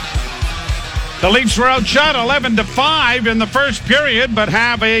The Leafs were outshot 11-5 in the first period, but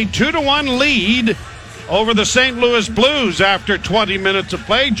have a 2-1 lead over the St. Louis Blues after 20 minutes of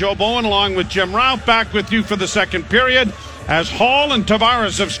play. Joe Bowen along with Jim Ralph back with you for the second period as Hall and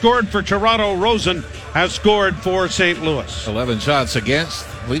Tavares have scored for Toronto. Rosen has scored for St. Louis. 11 shots against.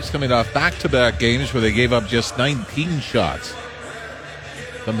 Leafs coming off back-to-back games where they gave up just 19 shots.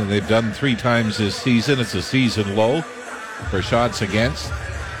 Something they've done 3 times this season. It's a season low for shots against.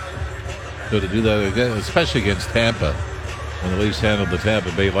 So to do that again, especially against Tampa, when the Leafs handled the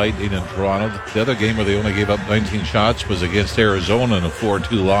Tampa Bay Lightning in Toronto. The other game where they only gave up 19 shots was against Arizona in a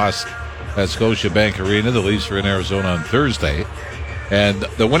 4-2 loss at Scotiabank Arena. The Leafs were in Arizona on Thursday. And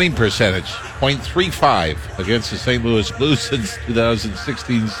the winning percentage, .35 against the St. Louis Blues since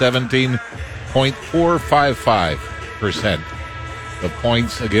 2016-17, .455% of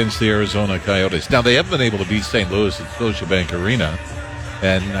points against the Arizona Coyotes. Now, they haven't been able to beat St. Louis at Scotiabank Arena.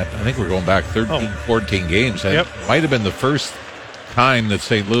 And I think we're going back 14 games. It might have been the first time that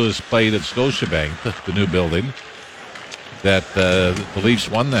St. Louis played at Scotiabank, the new building, that the Leafs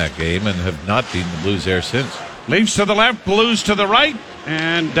won that game and have not beaten the Blues there since. Leafs to the left, Blues to the right,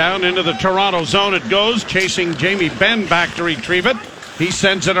 and down into the Toronto zone it goes, chasing Jamie Benn back to retrieve it. He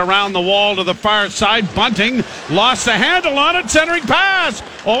sends it around the wall to the far side. Bunting lost the handle on it, centering pass.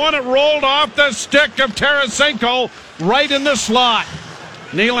 Oh, and it rolled off the stick of Tarasenko right in the slot.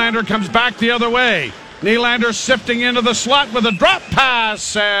 Nylander comes back the other way. Nylander sifting into the slot with a drop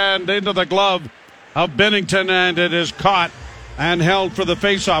pass and into the glove of Binnington, and it is caught and held for the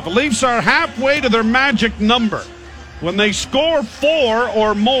faceoff. The Leafs are halfway to their magic number. When they score 4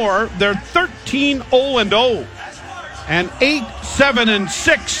 or more, they're 13-0-0 and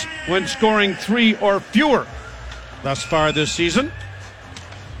 8-7-6 when scoring 3 or fewer thus far this season.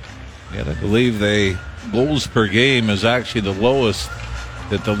 Yeah, I believe the goals per game is actually the lowest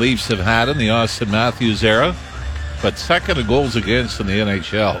that the Leafs have had in the Austin Matthews era, but second in goals against in the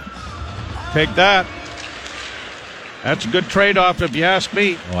NHL. Take that. That's a good trade-off if you ask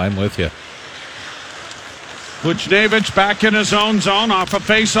me. Oh, I'm with you. Buchnevich back in his own zone off a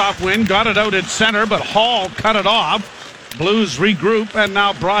face-off win. Got it out at center, but Hall cut it off. Blues regroup and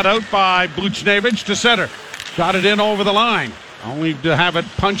now brought out by Buchnevich to center. Got it in over the line, only to have it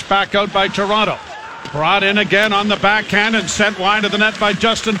punched back out by Toronto. Brought in again on the backhand and sent wide of the net by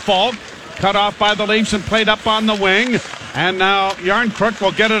Justin Falk. Cut off by the Leafs and played up on the wing. And now Yarncrook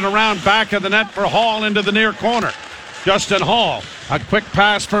will get it around back of the net for Hall into the near corner. Justin Hall, a quick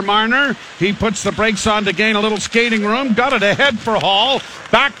pass for Marner. He puts the brakes on to gain a little skating room. Got it ahead for Hall.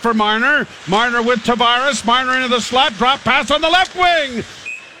 Back for Marner. Marner with Tavares. Marner into the slot. Drop pass on the left wing.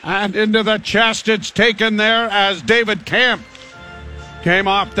 And into the chest. It's taken there as David Kampf came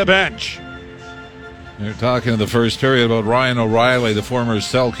off the bench. They're talking in the first period about Ryan O'Reilly, the former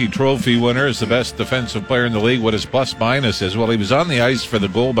Selke Trophy winner, is the best defensive player in the league. What his plus-minus is? Well, he was on the ice for the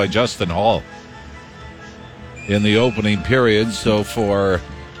goal by Justin Hall in the opening period. So for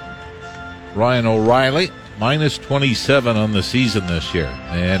Ryan O'Reilly, minus 27 on the season this year.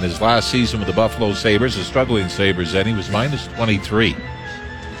 And his last season with the Buffalo Sabres, the struggling Sabres, then he was minus 23.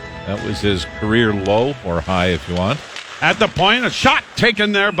 That was his career low, or high if you want. At the point, a shot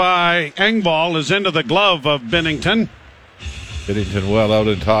taken there by Engvall is into the glove of Binnington. Binnington well out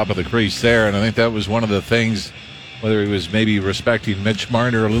on top of the crease there, and I think that was one of the things, whether he was maybe respecting Mitch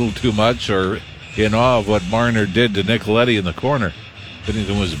Marner a little too much or in awe of what Marner did to Nicoletti in the corner.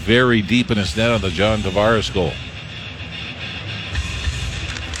 Binnington was very deep in his net on the John Tavares goal.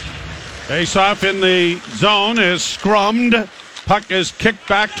 Face off in the zone is scrummed. Puck is kicked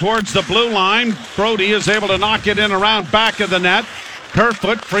back towards the blue line. Brody is able to knock it in around back of the net.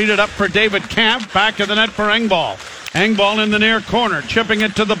 Kerfoot freed it up for David Kampf. Back of the net for Engvall. Engvall in the near corner, chipping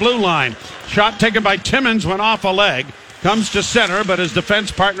it to the blue line. Shot taken by Timmins, went off a leg. Comes to center, but his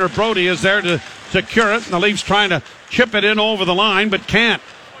defense partner Brody is there to secure it. And the Leafs trying to chip it in over the line, but can't.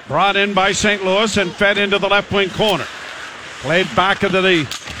 Brought in by St. Louis and fed into the left wing corner. Played back into the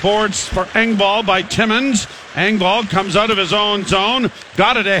boards for Engvall by Timmins. Engvall comes out of his own zone.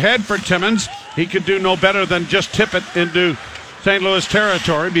 Got it ahead for Timmins. He could do no better than just tip it into St. Louis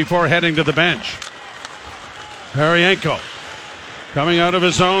territory before heading to the bench. Paryenko coming out of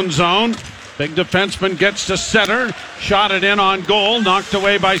his own zone. Big defenseman gets to center. Shot it in on goal. Knocked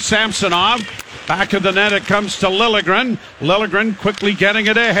away by Samsonov. Back of the net it comes to Liljegren. Liljegren quickly getting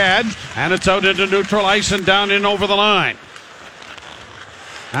it ahead. And it's out into neutral ice and down in over the line.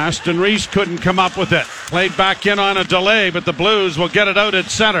 Aston Reese couldn't come up with it. Played back in on a delay, but the Blues will get it out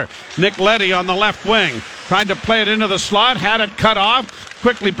at center. Nick Leddy on the left wing. Tried to play it into the slot, had it cut off.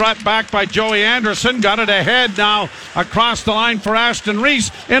 Quickly brought back by Joey Anderson. Got it ahead now across the line for Aston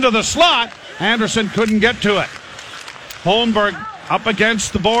Reese. Into the slot. Anderson couldn't get to it. Holmberg up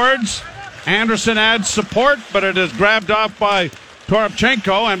against the boards. Anderson adds support, but it is grabbed off by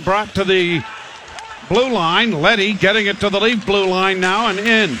Toropchenko and brought to the blue line. Leddy getting it to the Leaf blue line now and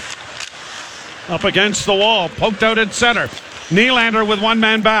in. Up against the wall, poked out at center. Nylander with one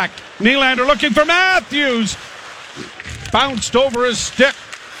man back. Nylander looking for Matthews. Bounced over his stick.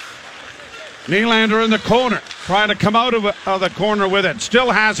 Nylander in the corner, trying to come out of the corner with it.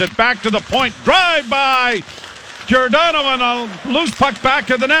 Still has it, back to the point. Drive by Giordano and a loose puck back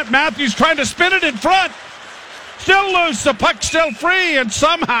to the net. Matthews trying to spin it in front. Still loose, the puck still free, and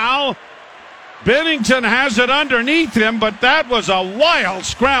somehow Binnington has it underneath him, but that was a wild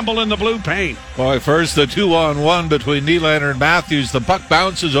scramble in the blue paint. Boy, first the 2-on-1 between Nylander and Matthews. The puck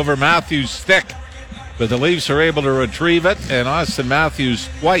bounces over Matthews' stick, but the Leafs are able to retrieve it, and Austin Matthews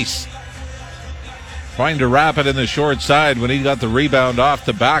twice trying to wrap it in the short side when he got the rebound off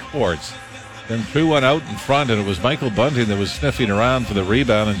the backboards. Then threw one out in front, and it was Michael Bunting that was sniffing around for the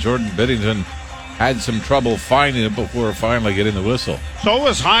rebound, and Jordan Binnington had some trouble finding it before finally getting the whistle. So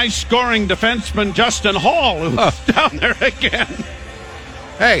was high-scoring defenseman Justin Hall, who was down there again.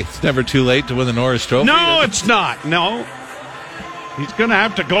 Hey, it's never too late to win the Norris Trophy. No, it's not. No. He's going to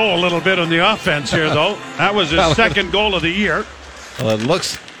have to go a little bit on the offense here, though. That was his second goal of the year. Well,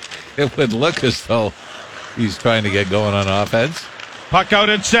 it would look as though he's trying to get going on offense. Puck out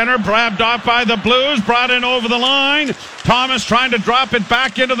at center, grabbed off by the Blues, brought in over the line. Thomas trying to drop it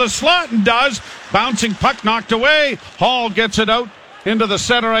back into the slot and does. Bouncing puck knocked away. Hall gets it out into the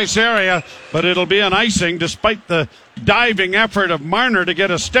center ice area, but it'll be an icing despite the diving effort of Marner to get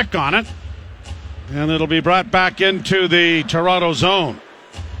a stick on it. And it'll be brought back into the Toronto zone.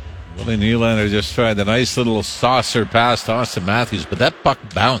 Willie Nylander just tried the nice little saucer pass to Austin Matthews, but that puck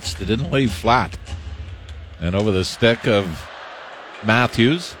bounced. It didn't lay flat. And over the stick of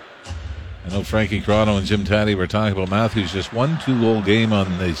Matthews. I know Frankie Crono and Jim Taddy were talking about Matthews just 1 2-goal game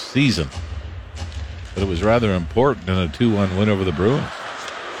on the season, but it was rather important in a 2-1 win over the Bruins.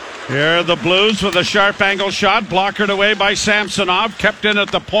 Here the Blues with a sharp angle shot, blockered away by Samsonov, kept in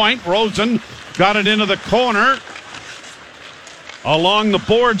at the point. Rosen got it into the corner. Along the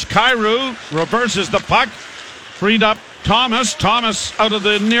boards, Kyrou reverses the puck, freed up Thomas. Thomas out of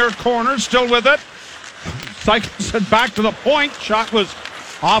the near corner, still with it. Cycles it back to the point. Shot was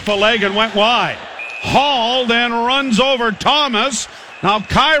off a leg and went wide. Hall then runs over Thomas. Now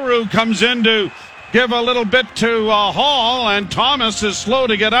Kyrou comes in to give a little bit to Hall, and Thomas is slow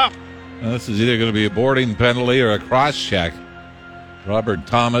to get up. Now, this is either going to be a boarding penalty or a cross check. Robert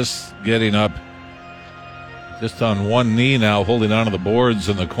Thomas getting up just on one knee now, holding onto the boards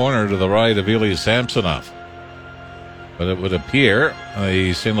in the corner to the right of Ilya Samsonov. But it would appear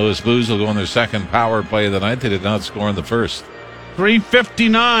the St. Louis Blues will go on their second power play of the night. They did not score in the first.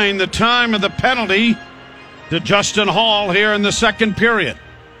 3:59, the time of the penalty to Justin Hall here in the second period.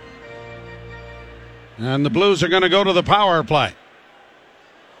 And the Blues are going to go to the power play.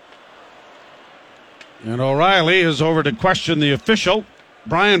 And O'Reilly is over to question the official.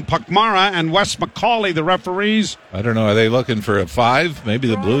 Brian Puckmara and Wes McCauley, the referees. I don't know. Are they looking for a 5? Maybe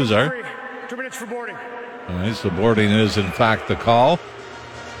the Blues are. 2 minutes for boarding. All right, so boarding is, in fact, the call.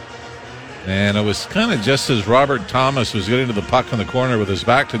 And it was kind of just as Robert Thomas was getting to the puck in the corner with his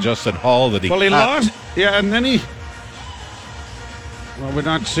back to Justin Hall that he lost. Yeah, and then he... Well, we're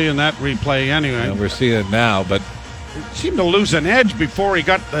not seeing that replay anyway. Yeah, we're seeing it now, but... He seemed to lose an edge before he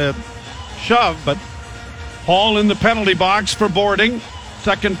got the shove, but Hall in the penalty box for boarding.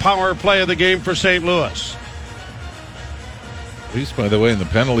 Second power play of the game for St. Louis. Leafs, by the way, in the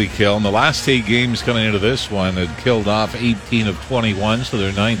penalty kill, in the last 8 games coming into this one, had killed off 18 of 21, so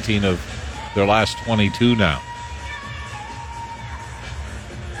they're 19 of their last 22 now.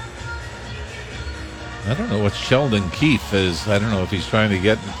 I don't know what Sheldon Keefe is. I don't know if he's trying to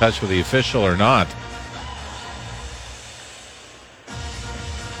get in touch with the official or not.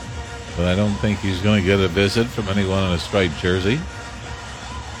 But I don't think he's going to get a visit from anyone in a striped jersey.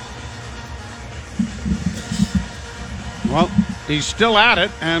 Well, he's still at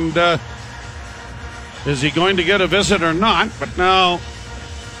it, and is he going to get a visit or not? But now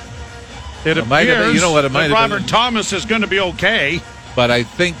it appears that Robert Thomas is going to be okay. But I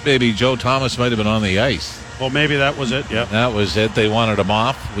think maybe Joe Thomas might have been on the ice. Well, maybe that was it, yeah. That was it. They wanted him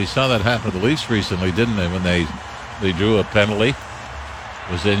off. We saw that happen to the Leafs recently, didn't they, when they drew a penalty.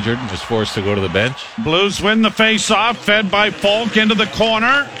 Was injured and was forced to go to the bench. Blues win the face-off, fed by Falk into the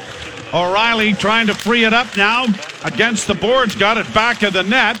corner. O'Reilly trying to free it up now against the boards, got it back of the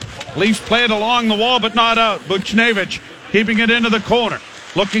net. Leafs play it along the wall, but not out. Buchnevich keeping it into the corner,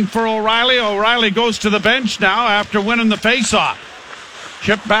 looking for O'Reilly. O'Reilly goes to the bench now after winning the face-off.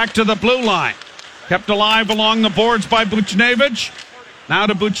 Chip back to the blue line. Kept alive along the boards by Buchnevich. Now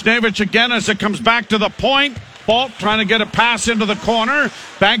to Buchnevich again as it comes back to the point. Falk trying to get a pass into the corner.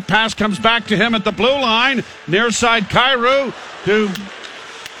 Bank pass comes back to him at the blue line. Near side Kyrou to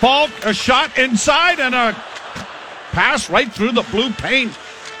Falk. A shot inside and a pass right through the blue paint.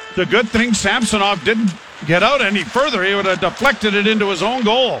 The good thing Samsonov didn't get out any further. He would have deflected it into his own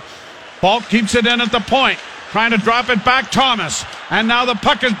goal. Falk keeps it in at the point. Trying to drop it back, Thomas. And now the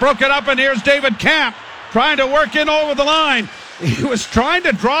puck is broken up, and here's David Kampf trying to work in over the line. He was trying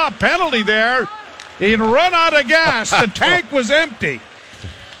to draw a penalty there. He'd run out of gas. The tank was empty.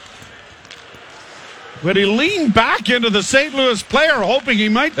 But he leaned back into the St. Louis player, hoping he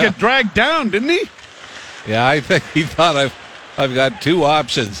might get dragged down, didn't he? Yeah, I think he thought I've got two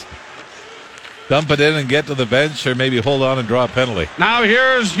options. Dump it in and get to the bench, or maybe hold on and draw a penalty. Now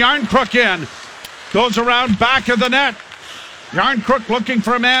here's Järnkrok in. Goes around back of the net. Järnkrok looking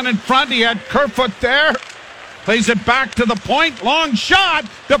for a man in front. He had Kerfoot there. Plays it back to the point. Long shot.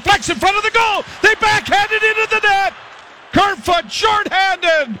 Deflects in front of the goal. They backhand it into the net. Kerfoot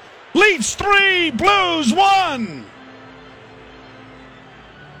shorthanded. Leafs 3, Blues 1.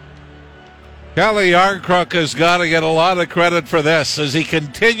 Calle Järnkrok has got to get a lot of credit for this as he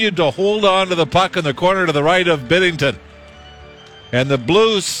continued to hold on to the puck in the corner to the right of Binnington. And the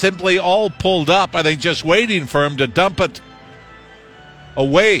Blues simply all pulled up, I think, just waiting for him to dump it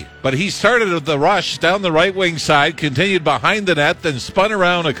away. But he started with the rush down the right wing side, continued behind the net, then spun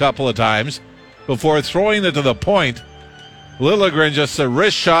around a couple of times before throwing it to the point. Liljegren just a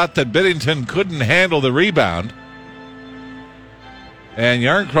wrist shot that Binnington couldn't handle the rebound. And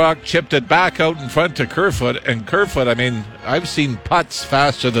Järnkrok chipped it back out in front to Kerfoot. And Kerfoot, I mean, I've seen putts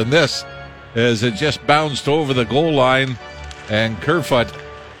faster than this as it just bounced over the goal line. And Kerfoot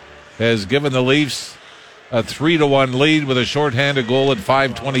has given the Leafs a 3-1 lead with a shorthanded goal at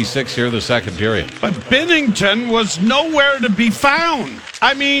 5:26 here in the second period. But Binnington was nowhere to be found.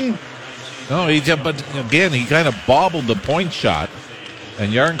 I mean... No, but again, he kind of bobbled the point shot.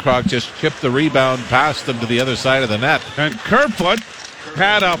 And Järnkrok just chipped the rebound past him to the other side of the net. And Kerfoot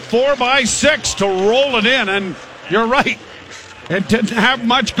had a 4x6 to roll it in. And you're right. It didn't have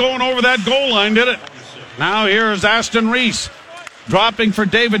much going over that goal line, did it? Now here's Aston Reese. Dropping for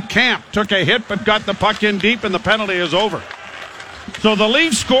David Kampf. Took a hit but got the puck in deep and the penalty is over. So the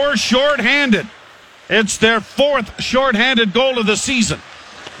Leafs score shorthanded. It's their fourth shorthanded goal of the season.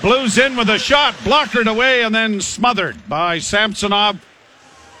 Blues in with a shot, blockered away and then smothered by Samsonov.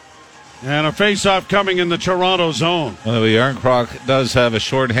 And a face-off coming in the Toronto zone. Well, Järnkrok does have a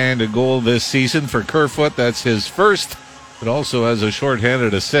shorthanded goal this season for Kerfoot. That's his first. But also has a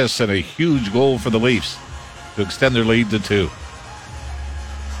shorthanded assist and a huge goal for the Leafs to extend their lead to 2.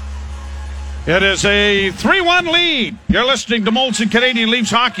 It is a 3-1 lead. You're listening to Molson Canadian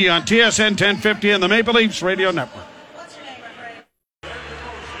Leafs Hockey on TSN 1050 and the Maple Leafs Radio Network.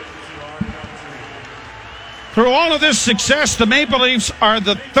 Through all of this success, the Maple Leafs are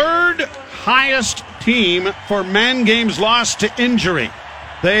the third highest team for man games lost to injury.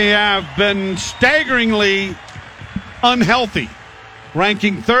 They have been staggeringly unhealthy.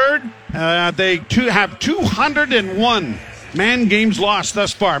 Ranking third, they have 201 man games lost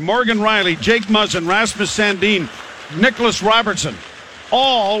thus far. Morgan Rielly, Jake Muzzin, Rasmus Sandin, Nicholas Robertson,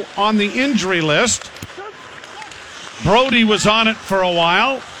 all on the injury list. Brody was on it for a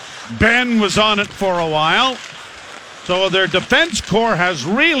while. Ben was on it for a while. So their defense core has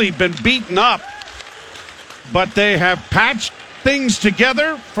really been beaten up. But they have patched things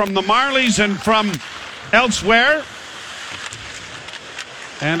together from the Marlies and from elsewhere.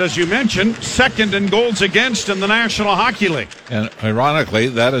 And as you mentioned, second in goals against in the National Hockey League. And ironically,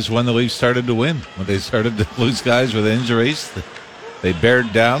 that is when the Leafs started to win. When they started to lose guys with injuries, they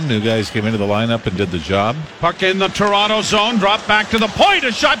bared down. New guys came into the lineup and did the job. Puck in the Toronto zone, dropped back to the point.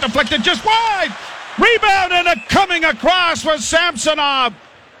 A shot deflected just wide. Rebound and coming across was Samsonov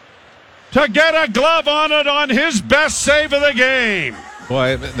to get a glove on it on his best save of the game.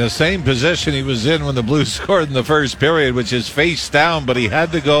 Boy, in the same position he was in when the Blues scored in the first period, which is face down, but he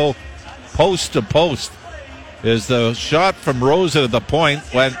had to go post to post. As the shot from Rosen at the point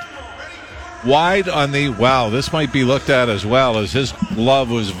went wide on the, wow, this might be looked at as well, as his glove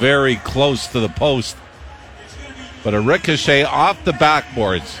was very close to the post. But a ricochet off the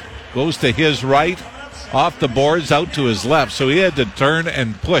backboards, goes to his right, off the boards, out to his left. So he had to turn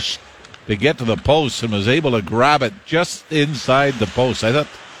and push to get to the post and was able to grab it just inside the post. I thought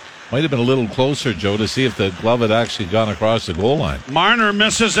might have been a little closer, Joe, to see if the glove had actually gone across the goal line. Marner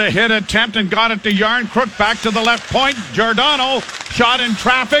misses a hit attempt and got it to Järnkrok back to the left point. Giordano shot in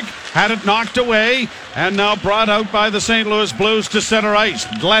traffic. had it knocked away, and now brought out by the St. Louis Blues to center ice.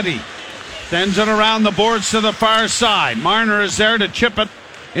 Leddy sends it around the boards to the far side. Marner is there to chip it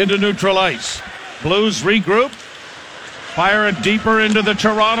into neutral ice. Blues regroup, fire it deeper into the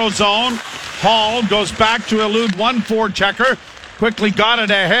Toronto zone. Hall goes back to elude one forechecker, quickly got it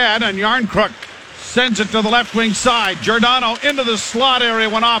ahead, and Yarncrook sends it to the left wing side. Giordano into the slot area,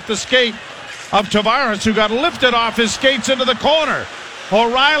 went off the skate of Tavares, who got lifted off his skates into the corner.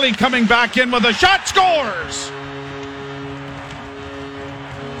 O'Reilly coming back in with a shot, scores!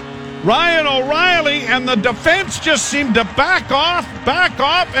 Ryan O'Reilly, and the defense just seemed to back off,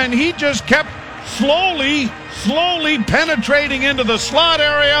 and he just kept slowly penetrating into the slot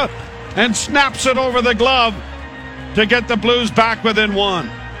area and snaps it over the glove to get the Blues back within one.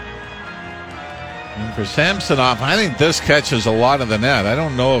 And for Samsonov, I think this catches a lot of the net. I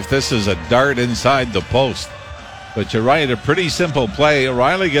don't know if this is a dart inside the post. But you're right, a pretty simple play.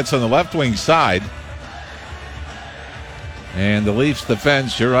 O'Reilly gets on the left wing side. And the Leafs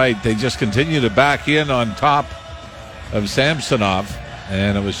defense, you're right, they just continue to back in on top of Samsonov.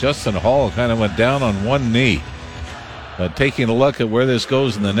 And it was Justin Hall kind of went down on one knee. But taking a look at where this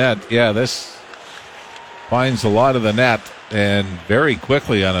goes in the net, yeah, this finds a lot of the net. And very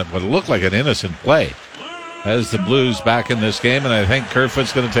quickly on it, what looked like an innocent play. As the Blues back in this game, and I think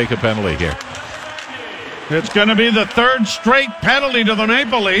Kerfoot's going to take a penalty here. It's going to be the third straight penalty to the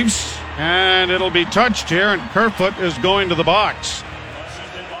Maple Leafs, and it'll be touched here, and Kerfoot is going to the box.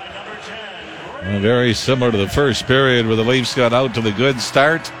 Well, very similar to the first period where the Leafs got out to the good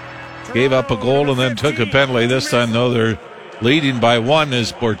start, gave up a goal, and then took a penalty. This time, though, they're leading by one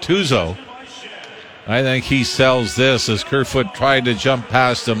is Bortuzzo. I think he sells this as Kerfoot tried to jump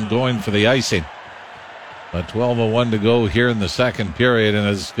past him, going for the icing. But 12:01 to go here in the second period, and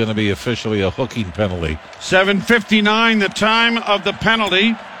it's going to be officially a hooking penalty. 7:59 the time of the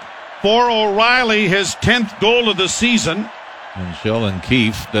penalty for O'Reilly, his 10th goal of the season. And Sheldon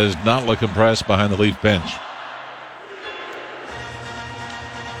Keefe does not look impressed behind the Leaf bench.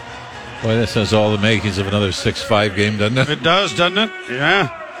 Boy, this has all the makings of another 6-5 game, doesn't it? It does, doesn't it? Yeah.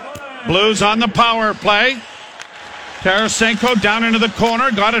 Blues on the power play. Tarasenko down into the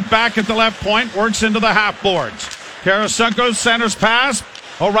corner, got it back at the left point, works into the half boards. Tarasenko centers pass.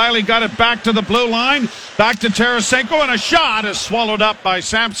 O'Reilly got it back to the blue line, back to Tarasenko, and a shot is swallowed up by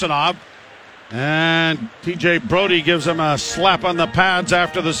Samsonov. And TJ Brody gives him a slap on the pads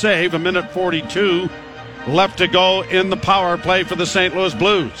after the save. 1:42 left to go in the power play for the St. Louis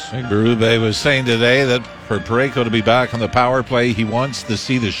Blues. Berube was saying today that for Parayko to be back on the power play, he wants to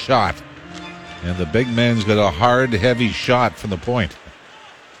see the shot. And the big man's got a hard, heavy shot from the point.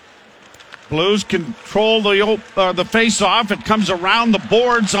 Blues control the face-off. It comes around the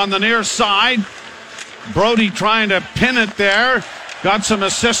boards on the near side. Brody trying to pin it there. Got some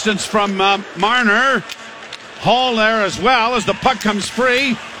assistance from Marner. Hall there as well as the puck comes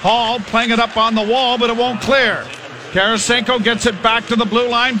free. Hall playing it up on the wall, but it won't clear. Tarasenko gets it back to the blue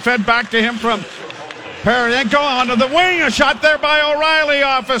line. Fed back to him from Parayko onto the wing. A shot there by O'Reilly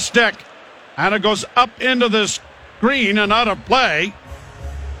off a stick. And it goes up into the screen and out of play.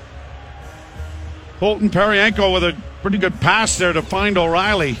 Colton Parayko with a pretty good pass there to find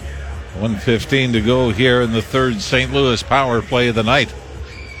O'Reilly. 1:15 to go here in the third St. Louis power play of the night.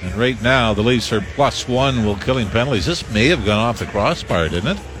 And right now, the Leafs are +1 while killing penalties. This may have gone off the crossbar,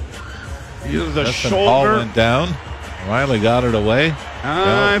 didn't it? Either the Justin shoulder. Hall went down. O'Reilly got it away.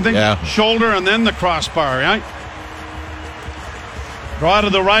 I think shoulder and then the crossbar, right? Draw to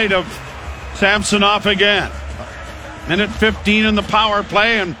the right of Samsonov again. 1:15 in the power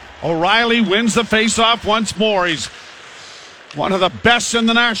play, and O'Reilly wins the faceoff once more. He's one of the best in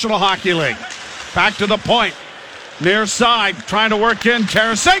the National Hockey League. Back to the point. Near side, trying to work in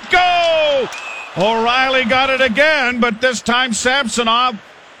Tarasenko! O'Reilly got it again, but this time Samsonov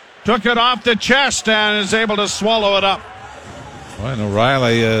took it off the chest and is able to swallow it up. Well, and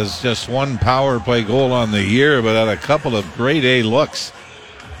O'Reilly has just one power play goal on the year, but had a couple of grade A looks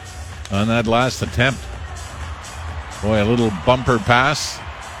on that last attempt. Boy, a little bumper pass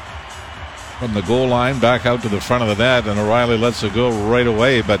from the goal line back out to the front of the net, and O'Reilly lets it go right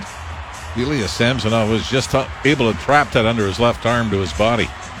away, but Ilya Samsonov was just able to trap that under his left arm to his body.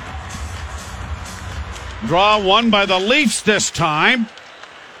 Draw won by the Leafs this time,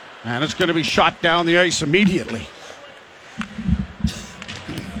 and it's going to be shot down the ice immediately.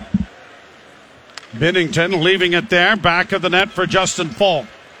 Binnington leaving it there, back of the net for Justin Falk.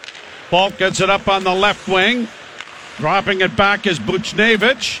 Falk gets it up on the left wing. Dropping it back is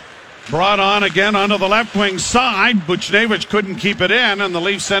Buchnevich. Brought on again onto the left wing side. Buchnevich couldn't keep it in, and the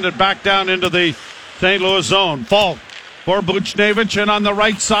Leafs send it back down into the St. Louis zone. Falk for Buchnevich, and on the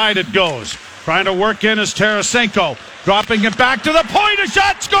right side it goes. Trying to work in is Tarasenko. Dropping it back to the point. A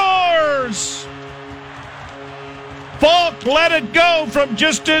shot, scores! Falk let it go from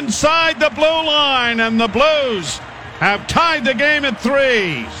just inside the blue line, and the Blues have tied the game at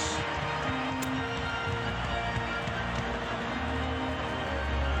 3.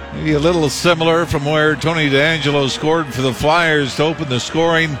 Maybe a little similar from where Tony DeAngelo scored for the Flyers to open the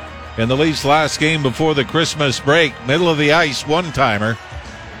scoring in the Leafs' last game before the Christmas break. Middle of the ice, one-timer.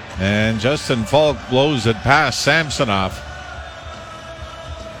 And Justin Falk blows it past Samsonov.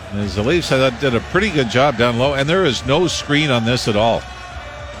 As the Leafs did a pretty good job down low, and there is no screen on this at all.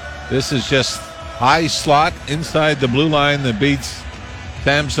 This is just high slot inside the blue line that beats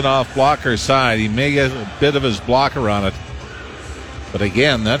Samsonov blocker side. He may get a bit of his blocker on it. But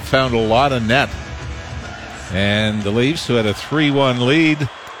again, that found a lot of net. And the Leafs, who had a 3-1 lead,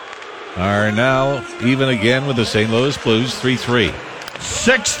 are now even again with the St. Louis Blues, 3-3.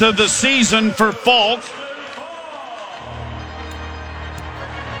 6th of the season for Falk.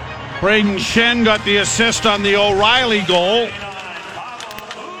 Braden Shen got the assist on the O'Reilly goal.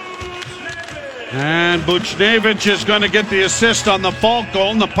 And Buchnevich is going to get the assist on the Falk goal,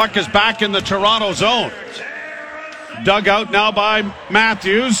 and the puck is back in the Toronto zone. Dug out now by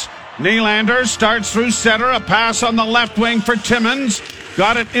Matthews. Nylander starts through center. A pass on the left wing for Timmins.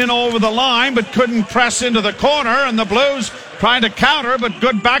 Got it in over the line, but couldn't press into the corner. And the Blues trying to counter, but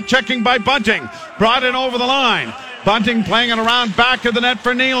good back checking by Bunting. Brought in over the line. Bunting playing it around back of the net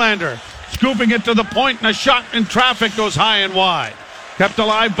for Nylander. Scooping it to the point, and a shot in traffic goes high and wide. Kept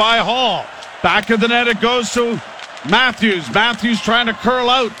alive by Hall. Back of the net it goes to Matthews. Matthews trying to curl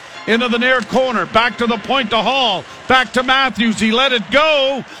out into the near corner. Back to the point to Hall. Back to Matthews. He let it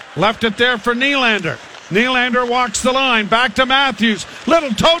go. Left it there for Nylander. Nylander walks the line. Back to Matthews.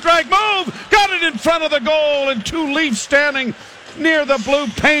 Little toe drag move. Got it in front of the goal, and 2 Leafs standing near the blue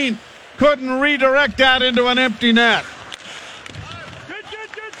paint. Couldn't redirect that into an empty net.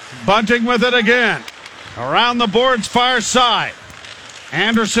 Bunting with it again. Around the board's far side.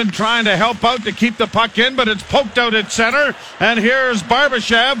 Anderson trying to help out to keep the puck in, but it's poked out at center. And here's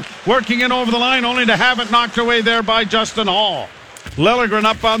Barbashev working in over the line, only to have it knocked away there by Justin Hall. Liljegren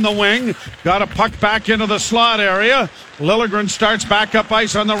up on the wing. Got a puck back into the slot area. Liljegren starts back up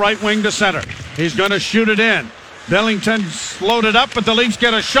ice on the right wing to center. He's going to shoot it in. Billington slowed it up, but the Leafs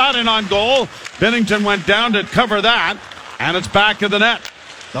get a shot in on goal. Bennington went down to cover that, and it's back of the net.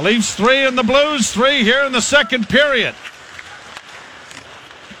 The Leafs 3 and the Blues 3 here in the second period.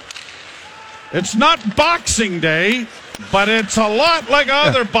 It's not Boxing Day, but it's a lot like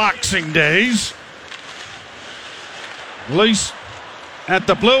other Boxing Days. Leafs at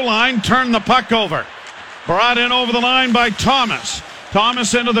the blue line turn the puck over. Brought in over the line by Thomas.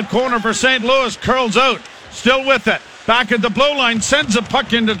 Thomas into the corner for St. Louis, curls out. Still with it. Back at the blue line, sends a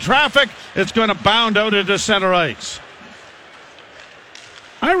puck into traffic. It's going to bound out into center ice.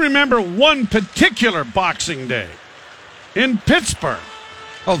 I remember one particular Boxing Day in Pittsburgh.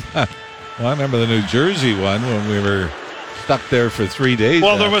 Oh, well, I remember the New Jersey one when we were stuck there for 3 days.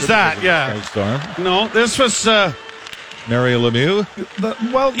 Well, there was that, yeah. Storm. No, this was... Mario Lemieux?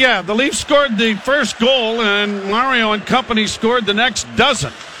 The Leafs scored the first goal, and Mario and company scored the next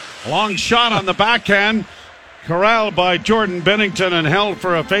dozen. A long shot on the backhand, corralled by Jordan Bennington and held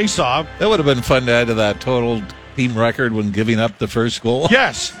for a face-off. That would have been fun to add to that total team record when giving up the first goal.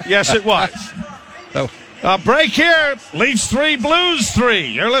 Yes, it was. A break here. Leafs 3, Blues 3.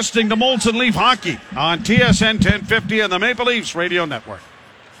 You're listening to Molson Leaf Hockey on TSN 1050 and the Maple Leafs Radio Network.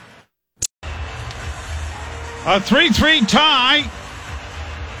 A 3-3 tie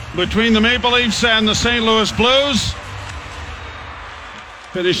between the Maple Leafs and the St. Louis Blues.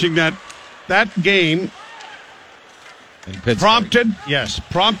 Finishing that game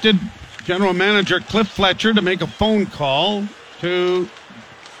prompted General Manager Cliff Fletcher to make a phone call to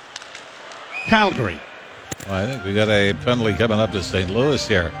Calgary. Well, I think we got a penalty coming up to St. Louis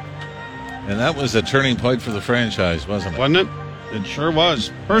here. And that was a turning point for the franchise, wasn't it? Wasn't it? It sure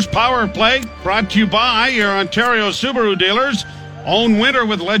was. First power play brought to you by your Ontario Subaru dealers. Own winter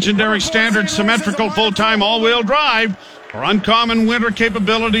with legendary standard symmetrical full-time all-wheel drive. For uncommon winter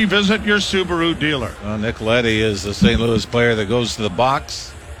capability, visit your Subaru dealer. Well, Nick Leddy is the St. Louis player that goes to the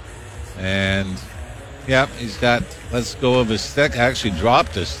box. And, he's got let's go of his stick. Actually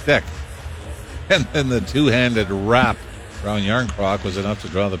dropped his stick. And then the two-handed wrap around Yarncroc was enough to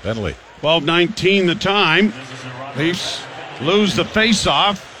draw the penalty. 12:19 the time. Leafs lose the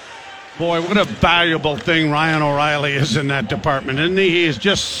face-off. Boy, what a valuable thing Ryan O'Reilly is in that department, isn't he? He is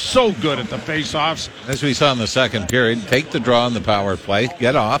just so good at the face-offs. As we saw in the second period, take the draw on the power play,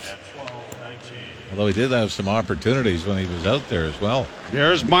 get off. Although he did have some opportunities when he was out there as well.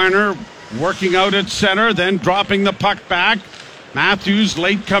 Here's Marner working out at center, then dropping the puck back. Matthews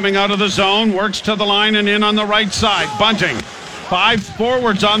late coming out of the zone, works to the line and in on the right side. Bunting, 5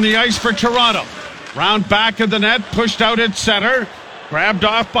 forwards on the ice for Toronto. Round back of the net, pushed out at center. Grabbed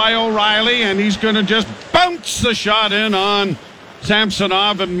off by O'Reilly, and he's going to just bounce the shot in on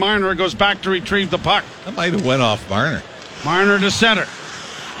Samsonov, and Marner goes back to retrieve the puck. That might have went off Marner. Marner to center.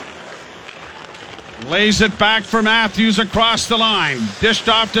 Lays it back for Matthews across the line. Dished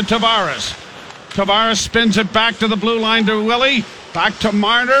off to Tavares. Tavares spins it back to the blue line to Willie. Back to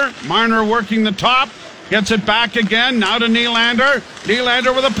Marner. Marner working the top. Gets it back again. Now to Nylander.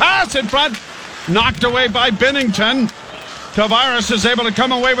 Nylander with a pass in front. Knocked away by Binnington. Tavares is able to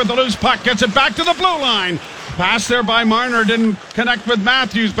come away with the loose puck. Gets it back to the blue line. Pass there by Marner. Didn't connect with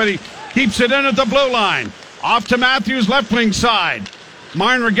Matthews, but he keeps it in at the blue line. Off to Matthews, left wing side.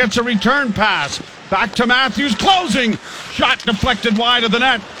 Marner gets a return pass. Back to Matthews, closing. Shot deflected wide of the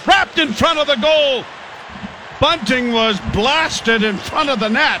net. Wrapped in front of the goal. Bunting was blasted in front of the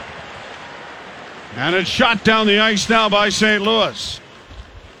net. And it's shot down the ice now by St. Louis.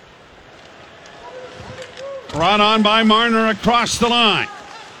 Run on by Marner across the line.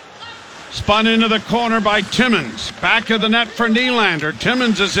 Spun into the corner by Timmins. Back of the net for Nylander.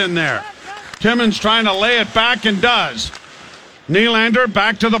 Timmins is in there. Timmins trying to lay it back and does. Nylander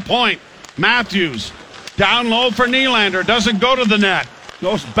back to the point. Matthews down low for Nylander. Doesn't go to the net.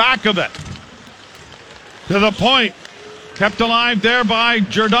 Goes back of it. To the point. Kept alive there by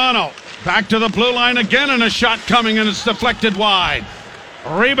Giordano. Back to the blue line again, and a shot coming, and it's deflected wide.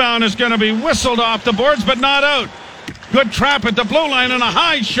 Rebound is going to be whistled off the boards, but not out. Good trap at the blue line, and a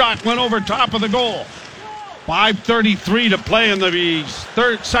high shot went over top of the goal. 5:33 to play in the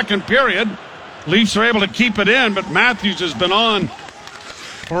second period. Leafs are able to keep it in, but Matthews has been on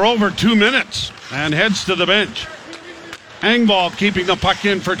for over 2 minutes and heads to the bench. Engvall keeping the puck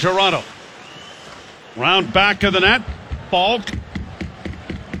in for Toronto. Round back of the net. Falk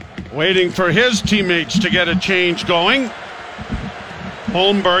waiting for his teammates to get a change going.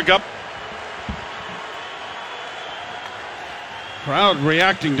 Holmberg up. Crowd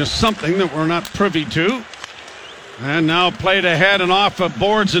reacting to something that we're not privy to. And now played ahead and off of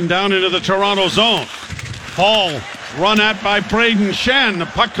boards and down into the Toronto zone. Hall run at by Braden Shen. The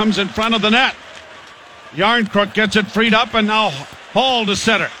puck comes in front of the net. Yarncrook gets it freed up, and now Hall to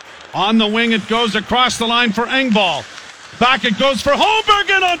center. On the wing it goes across the line for Engvall. Back it goes for Holmberg,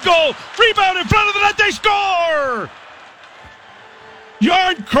 and on goal. Rebound in front of the net. They score!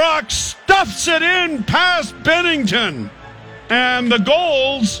 Yarncrook stuffs it in past Binnington. And the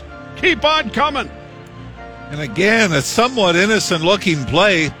goals keep on coming. And again, a somewhat innocent-looking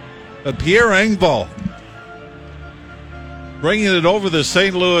play, but Pierre Engvall bringing it over the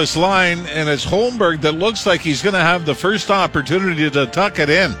St. Louis line, and it's Holmberg that looks like he's going to have the first opportunity to tuck it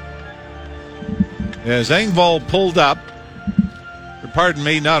in. As Engvall pulled up, pardon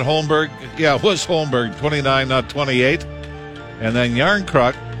me, not Holmberg. Yeah, it was Holmberg, 29, not 28. And then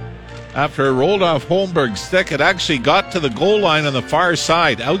Yarncrook, after it rolled off Holmberg's stick, it actually got to the goal line on the far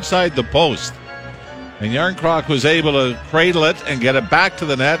side, outside the post. And Yarncrook was able to cradle it and get it back to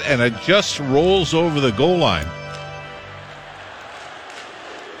the net, and it just rolls over the goal line.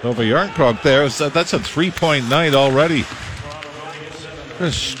 So for Yarncrook there, that's a 3-point night already.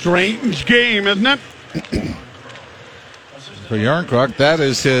 A strange game, isn't it? For Yarncrook, that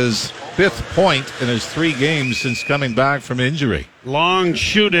is his 5th point in his 3 games since coming back from injury. Long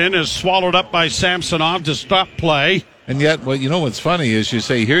shoot-in is swallowed up by Samsonov to stop play. And yet, well, you know what's funny is you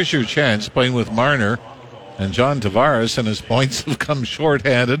say, here's your chance playing with Marner and John Tavares, and his points have come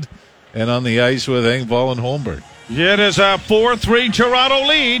shorthanded and on the ice with Engvall and Holmberg. It is a 4-3 Toronto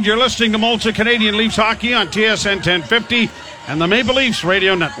lead. You're listening to Molson Canadian Leafs Hockey on TSN 1050 and the Maple Leafs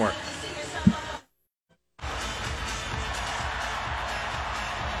Radio Network.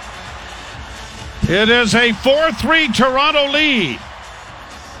 It is a 4-3 Toronto lead.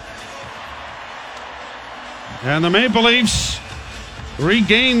 And the Maple Leafs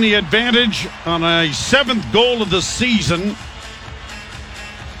regain the advantage on a 7th goal of the season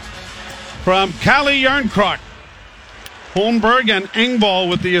from Calle Yarncrook. Holmberg and Engvall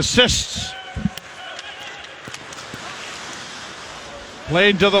with the assists.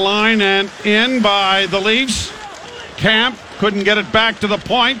 Played to the line and in by the Leafs. Camp couldn't get it back to the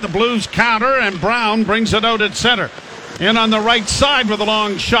point. The Blues counter, and Brown brings it out at center. In on the right side with a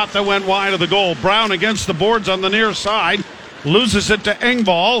long shot that went wide of the goal. Brown against the boards on the near side. Loses it to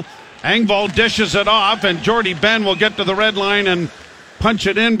Engvall. Engvall dishes it off, and Jordy Ben will get to the red line and punch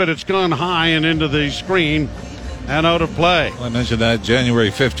it in, but it's gone high and into the screen. and out of play. Well, I mentioned that January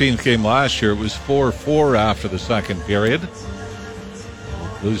 15th game last year. It was 4-4 after the second period.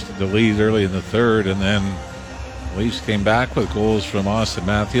 Blues to the lead early in the third, and then Leafs came back with goals from Austin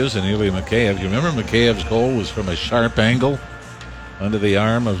Matthews and Ilya Mikheyev. You remember Mikheyev's goal was from a sharp angle under the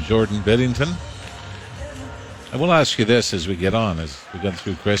arm of Jordan Binnington. I will ask you this as we get on, as we go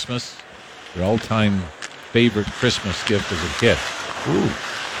through Christmas. Your all-time favorite Christmas gift as a kid? Ooh.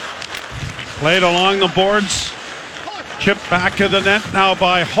 Played along the boards. Chipped back to the net now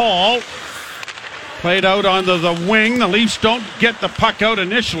by Hall. Played out onto the wing. The Leafs don't get the puck out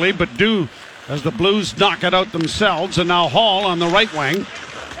initially, but do as the Blues knock it out themselves. And now Hall on the right wing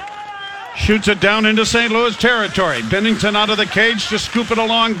shoots it down into St. Louis territory. Binnington out of the cage to scoop it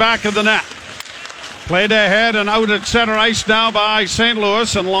along back of the net. Played ahead and out at center ice now by St.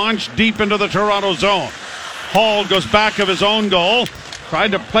 Louis and launched deep into the Toronto zone. Hall goes back of his own goal.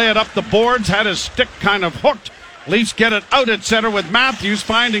 Tried to play it up the boards, had his stick kind of hooked. Leafs get it out at center with Matthews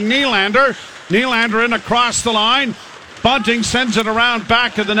finding Nylander. Nylander in across the line. Bunting sends it around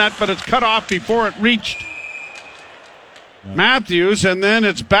back to the net, but it's cut off before it reached Matthews, and then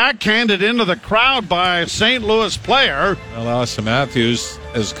it's backhanded into the crowd by a St. Louis player. Well, Austin Matthews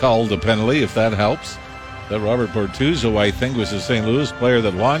has called a penalty, if that helps. That Robert Bortuzzo, I think, was the St. Louis player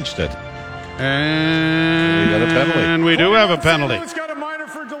that launched it. And we got a penalty. And we do have a penalty. It's got a minor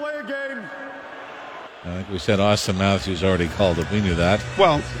for delay of game. I think we said Austin Matthews already called it. We knew that.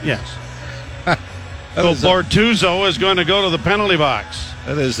 Well, yes. So Bortuzzo is going to go to the penalty box.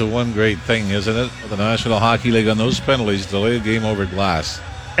 That is the one great thing, isn't it? The National Hockey League on those penalties, delay a game over glass.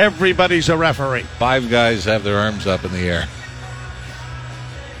 Everybody's a referee. 5 guys have their arms up in the air.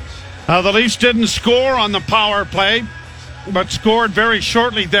 Now, the Leafs didn't score on the power play, but scored very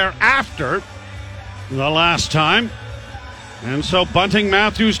shortly thereafter the last time. And so Bunting,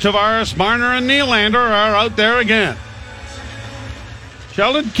 Matthews, Tavares, Marner, and Nylander are out there again.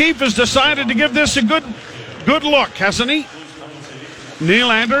 Sheldon Keefe has decided to give this a good look, hasn't he?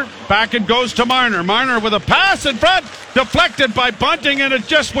 Nylander, back it goes to Marner. Marner with a pass in front, deflected by Bunting, and it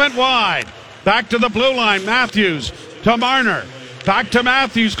just went wide. Back to the blue line, Matthews to Marner. Back to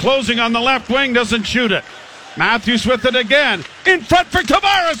Matthews, closing on the left wing, doesn't shoot it. Matthews with it again. In front for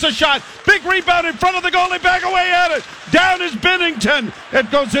Tavares, a shot. Big rebound in front of the goalie, back away at it. Down is Binnington.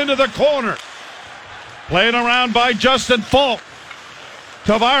 It goes into the corner. Played around by Justin Falk.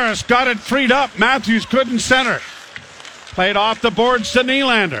 Tavares got it freed up. Matthews couldn't center. Played off the boards to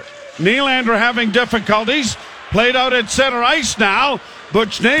Nylander. Nylander having difficulties. Played out at center ice now.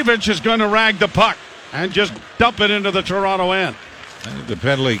 Buchnevich is going to rag the puck and just dump it into the Toronto end. I think the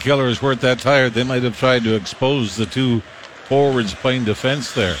penalty killers weren't that tired. They might have tried to expose the two forwards playing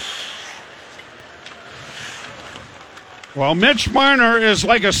defense there. Well, Mitch Marner is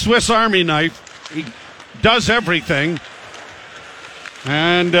like a Swiss Army knife. He does everything.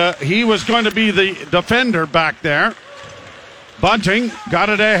 And he was going to be the defender back there. Bunting got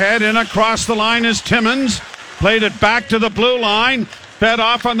it ahead, in across the line is Timmins. Played it back to the blue line. Fed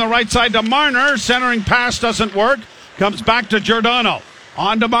off on the right side to Marner. Centering pass doesn't work. Comes back to Giordano.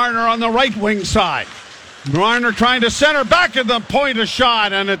 On to Marner on the right wing side. Marner trying to center back at the point, a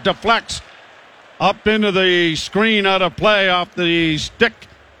shot, and it deflects up into the screen out of play off the stick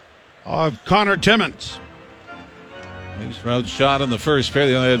of Connor Timmins. Leafs were outshot in the first period.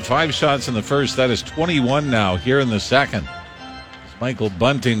 They only had 5 shots in the first. That is 21 now here in the second. Michael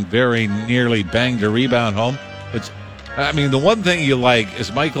Bunting very nearly banged a rebound home. The one thing you like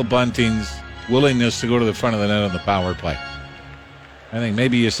is Michael Bunting's willingness to go to the front of the net on the power play. I think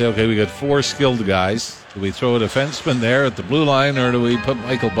maybe you say, okay, we got 4 skilled guys. Do we throw a defenseman there at the blue line, or do we put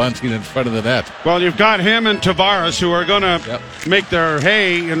Michael Bunting in front of the net? Well, you've got him and Tavares who are going to make their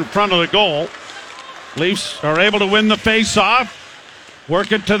hay in front of the goal. Leafs are able to win the face-off.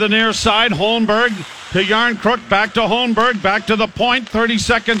 Work it to the near side. Holmberg to Yarncrook. Back to Holmberg. Back to the point. 30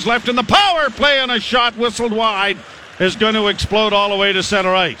 seconds left in the power play, and a shot whistled wide is going to explode all the way to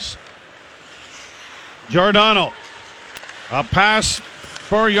center ice. Giordano. A pass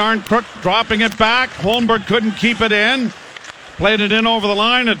for Yarncrook. Dropping it back. Holmberg couldn't keep it in. Played it in over the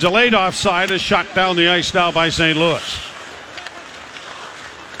line. A delayed offside is shot down the ice now by St. Louis.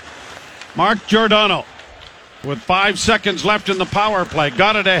 Mark Giordano with 5 seconds left in the power play.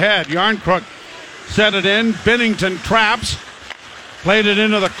 Got it ahead. Yarncrook set it in. Binnington traps. Played it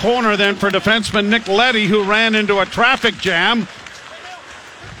into the corner then for defenseman Nick Leddy, who ran into a traffic jam.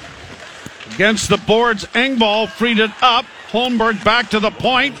 Against the boards, Engvall freed it up. Holmberg back to the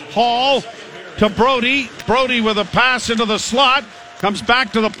point. Hall to Brody. Brody with a pass into the slot. Comes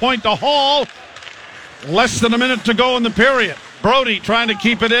back to the point to Hall. Less than a minute to go in the period. Brody trying to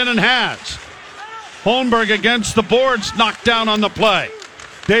keep it in and has. Holmberg against the boards, knocked down on the play.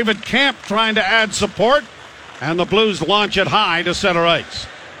 David Camp trying to add support, and the Blues launch it high to center ice.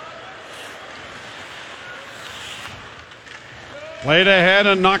 Played ahead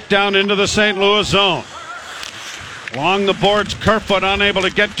and knocked down into the St. Louis zone. Along the boards, Kerfoot unable to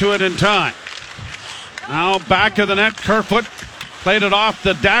get to it in time. Now back of the net, Kerfoot played it off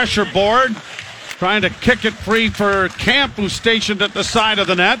the dasher board, trying to kick it free for Camp, who's stationed at the side of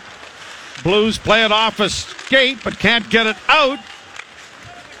the net. Blues play it off a skate, but can't get it out.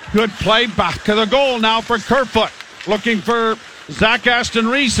 Good play back to the goal now for Kerfoot. Looking for Zach Aston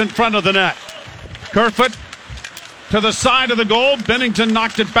Reese in front of the net. Kerfoot to the side of the goal. Binnington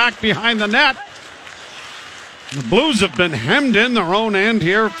knocked it back behind the net. The Blues have been hemmed in their own end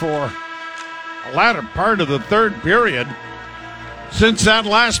here for the latter part of the third period. Since that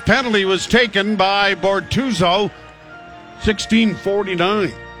last penalty was taken by Bortuzzo,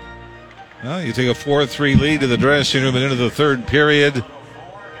 16:49. Well, you take a 4-3 lead to the dressing room and into the third period.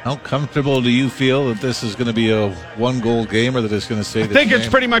 How comfortable do you feel that this is going to be a one-goal game, or that it's going to stay the same? I think it's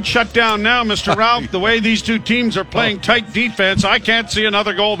pretty much shut down now, Mr. Ralph. The way these two teams are playing tight defense, I can't see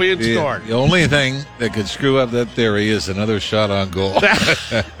another goal being scored. The only thing that could screw up that theory is another shot on goal.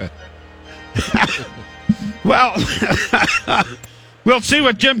 Well, we'll see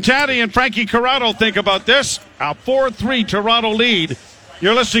what Jim Taddy and Frankie Corrado think about this. A 4-3 Toronto lead.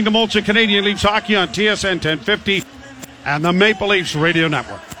 You're listening to Molson Canadian Leafs Hockey on TSN 1050 and the Maple Leafs Radio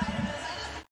Network.